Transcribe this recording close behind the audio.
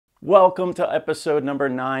Welcome to episode number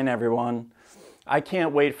 9, everyone. I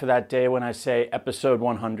can't wait for that day when I say episode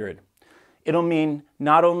 100. It'll mean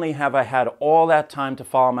not only have I had all that time to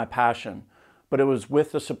follow my passion, but it was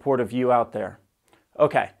with the support of you out there.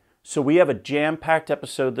 Okay, so we have a jam-packed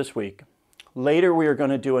episode this week. Later, we are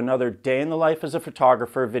going to do another day in the life as a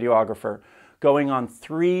photographer, videographer, going on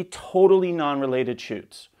 3 totally non-related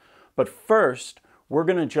shoots. But first, we're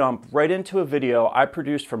going to jump right into a video I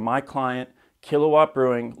produced for my client, Kilowatt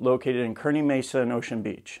Brewing, located in Kearny Mesa and Ocean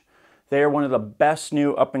Beach. They are one of the best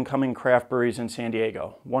new up-and-coming craft breweries in San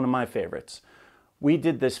Diego, one of my favorites. We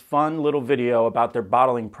did this fun little video about their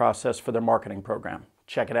bottling process for their marketing program.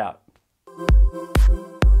 Check it out.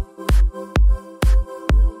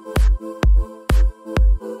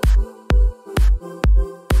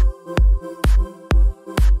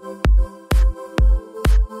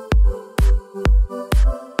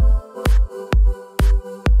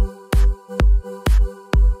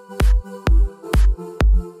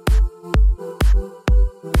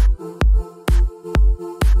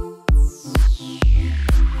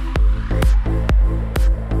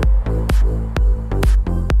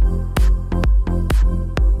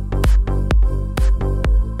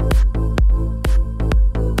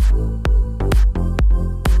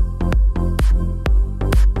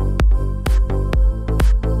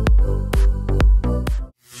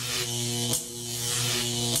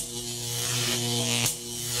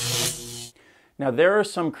 Now, there are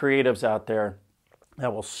some creatives out there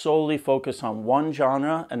that will solely focus on one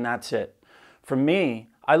genre and that's it. For me,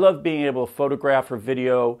 I love being able to photograph or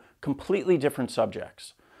video completely different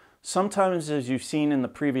subjects. Sometimes, as you've seen in the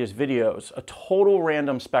previous videos, a total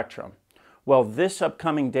random spectrum. Well, this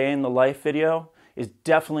upcoming day in the life video is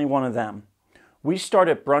definitely one of them. We start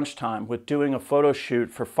at brunch time with doing a photo shoot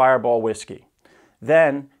for Fireball Whiskey.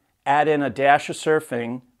 Then add in a dash of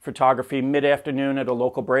surfing photography mid-afternoon at a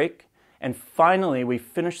local break. And finally, we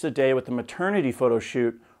finish the day with a maternity photo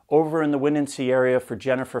shoot over in the Windansea area for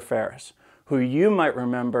Jennifer Ferris, who you might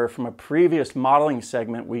remember from a previous modeling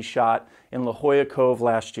segment we shot in La Jolla Cove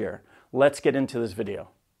last year. Let's get into this video.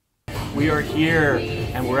 We are here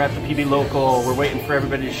and we're at the PB Local. We're waiting for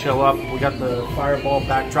everybody to show up. We got the Fireball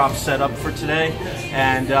backdrop set up for today.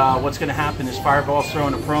 And what's gonna happen is Fireball's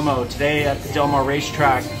throwing a promo. Today at the Del Mar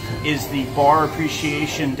Racetrack is the Bar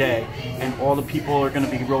Appreciation Day. And all the people are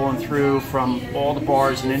gonna be rolling through from all the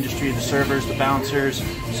bars and industry, the servers, the bouncers.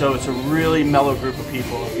 So it's a really mellow group of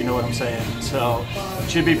people, if you know what I'm saying. So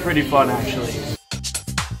it should be pretty fun, actually.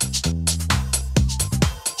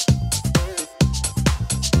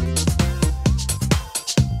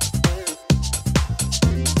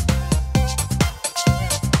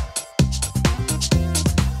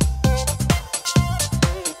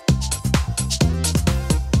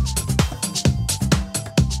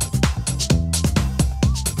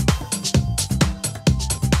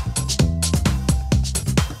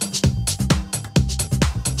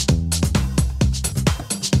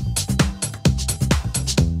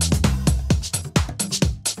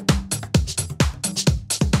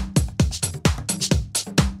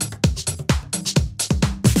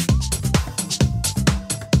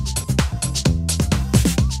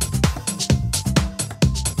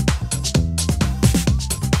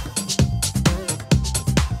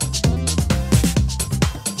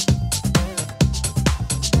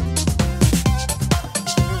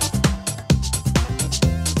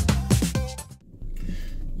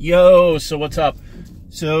 Yo, so what's up?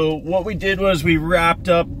 So what we did was we wrapped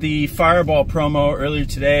up the Fireball promo earlier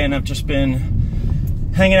today, and I've just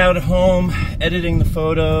been hanging out at home, editing the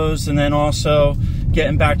photos, and then also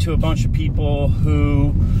getting back to a bunch of people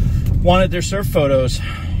who wanted their surf photos.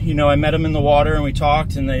 You know, I met them in the water and we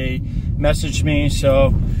talked and they messaged me,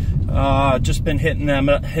 so just been hitting them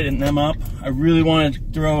up. I really want to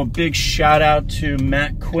throw a big shout out to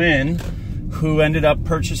Matt Quinn, who ended up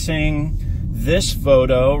purchasing this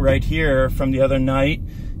photo right here from the other night.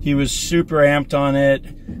 He was super amped on it.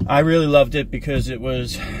 I really loved it because it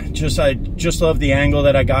was just, I just love the angle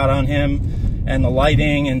that I got on him and the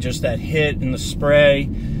lighting and just that hit and the spray.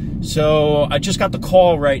 So I just got the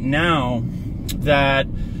call right now that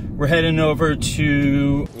we're heading over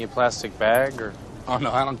to... Need a plastic bag or? Oh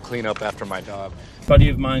no, I don't clean up after my dog. A buddy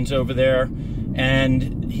of mine's over there,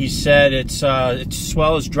 and he said its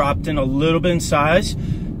swell has dropped in a little bit in size.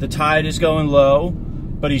 The tide is going low,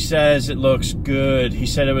 but he says it looks good. He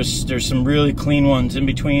said there's some really clean ones in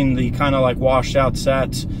between the kind of like washed out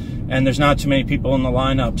sets, and there's not too many people in the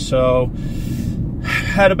lineup. So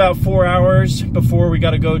had about 4 hours before we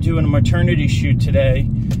got to go do a maternity shoot today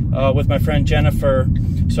with my friend Jennifer.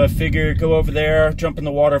 So I figured go over there, jump in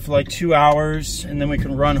the water for like 2 hours, and then we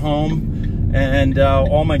can run home and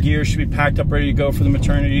all my gear should be packed up, ready to go for the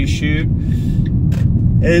maternity shoot.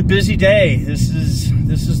 A busy day. This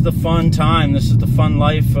is the fun time. This is the fun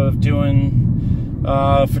life of doing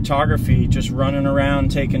photography, just running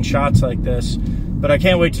around taking shots like this. But I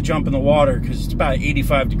can't wait to jump in the water because it's about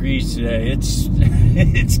 85 degrees today. It's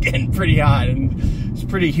it's getting pretty hot and it's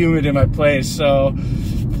pretty humid in my place. So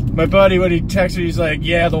my buddy, when he texted me, he's like,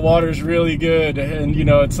 yeah, the water's really good. And you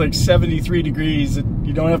know, it's like 73 degrees. And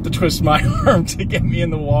you don't have to twist my arm to get me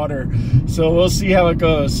in the water. So we'll see how it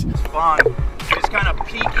goes. It's fun. It's kind of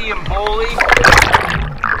peaky and bowly.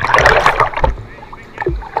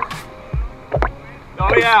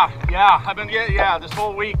 Oh yeah, I've been getting, this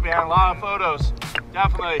whole week, man, a lot of photos,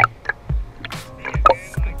 definitely.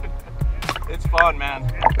 It's fun,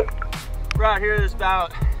 man. We're out here, there's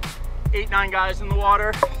about 8-9 guys in the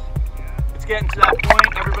water. It's getting to that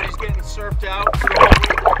point, everybody's getting surfed out for the whole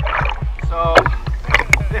week. So,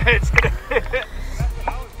 it's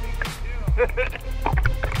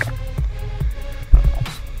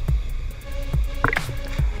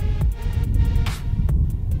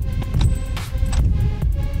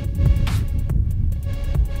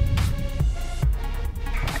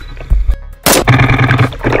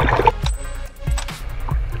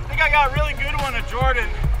got a really good one of Jordan.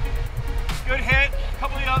 Good hit. A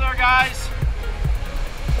couple of the other guys.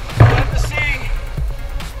 We'll have to see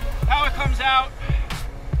how it comes out.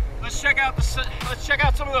 Let's check out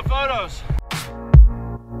some of the photos.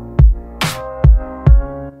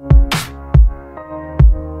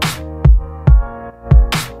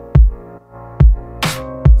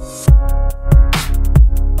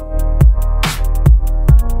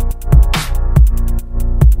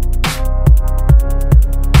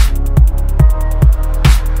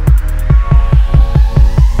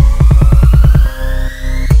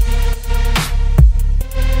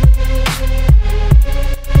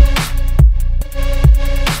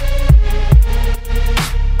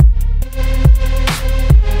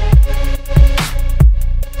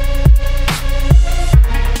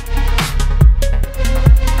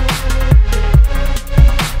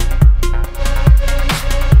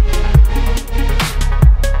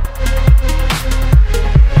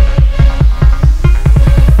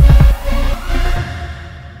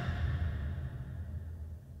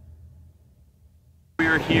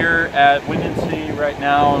 We're here at Windansea right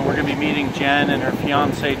now, and we're going to be meeting Jen and her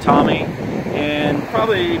fiance Tommy in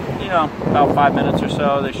probably, about 5 minutes or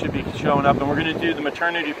so. They should be showing up, and we're going to do the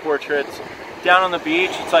maternity portraits down on the beach.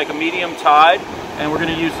 It's like a medium tide, and we're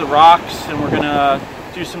going to use the rocks, and we're going to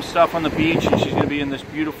do some stuff on the beach, and she's going to be in this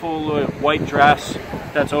beautiful white dress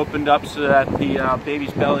that's opened up so that the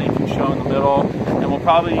baby's belly can show in the middle. And we'll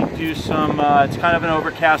probably do some, it's kind of an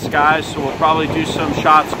overcast sky, so we'll probably do some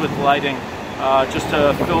shots with lighting. Just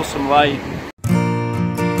to fill some light.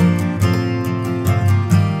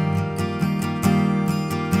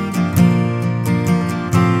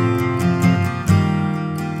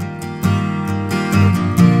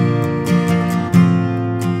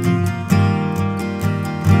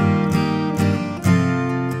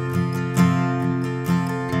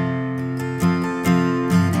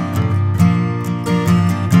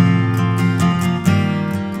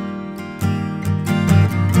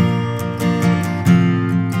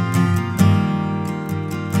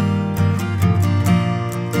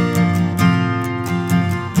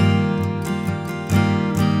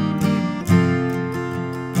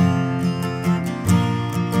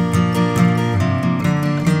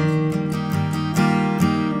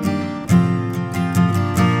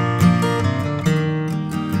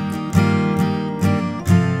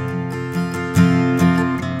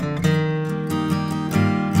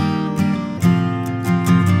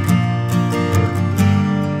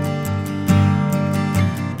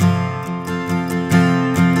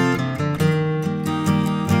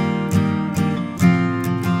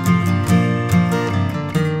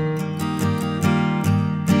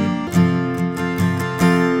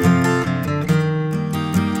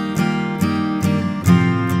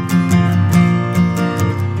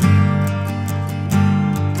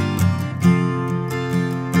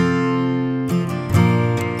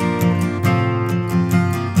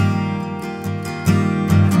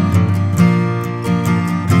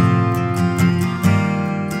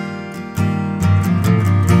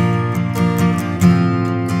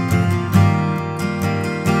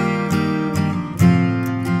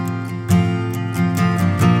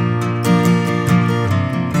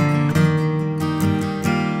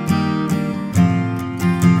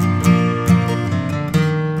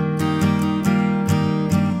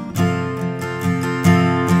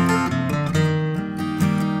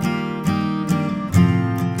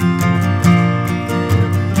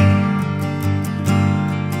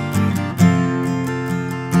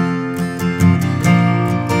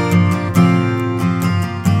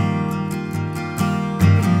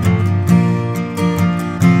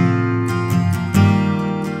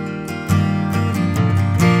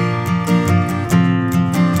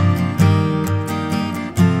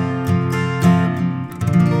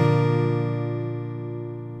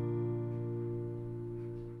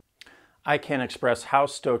 I can't express how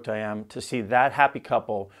stoked I am to see that happy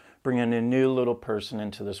couple bringing a new little person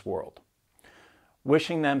into this world.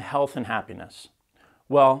 Wishing them health and happiness.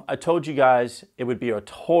 Well, I told you guys it would be a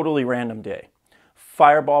totally random day.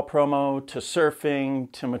 Fireball promo to surfing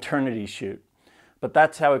to maternity shoot. But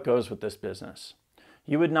that's how it goes with this business.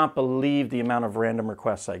 You would not believe the amount of random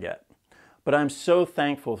requests I get. But I'm so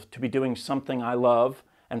thankful to be doing something I love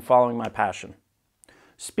and following my passion.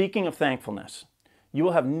 Speaking of thankfulness, you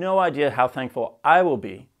will have no idea how thankful I will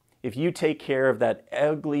be if you take care of that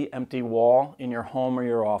ugly empty wall in your home or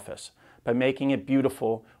your office by making it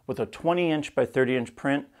beautiful with a 20-inch by 30-inch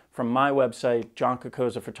print from my website,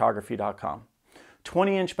 johncocozzaphotography.com.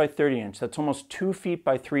 20-inch by 30-inch, that's almost 2 feet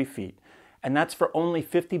by 3 feet. And that's for only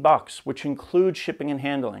 $50, which includes shipping and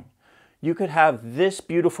handling. You could have this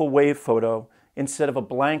beautiful wave photo instead of a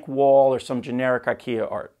blank wall or some generic IKEA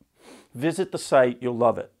art. Visit the site, you'll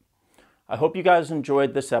love it. I hope you guys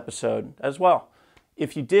enjoyed this episode as well.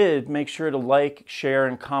 If you did, make sure to like, share,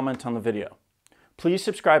 and comment on the video. Please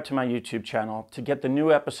subscribe to my YouTube channel to get the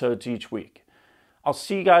new episodes each week. I'll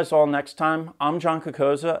see you guys all next time. I'm John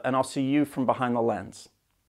Cocozza, and I'll see you from behind the lens.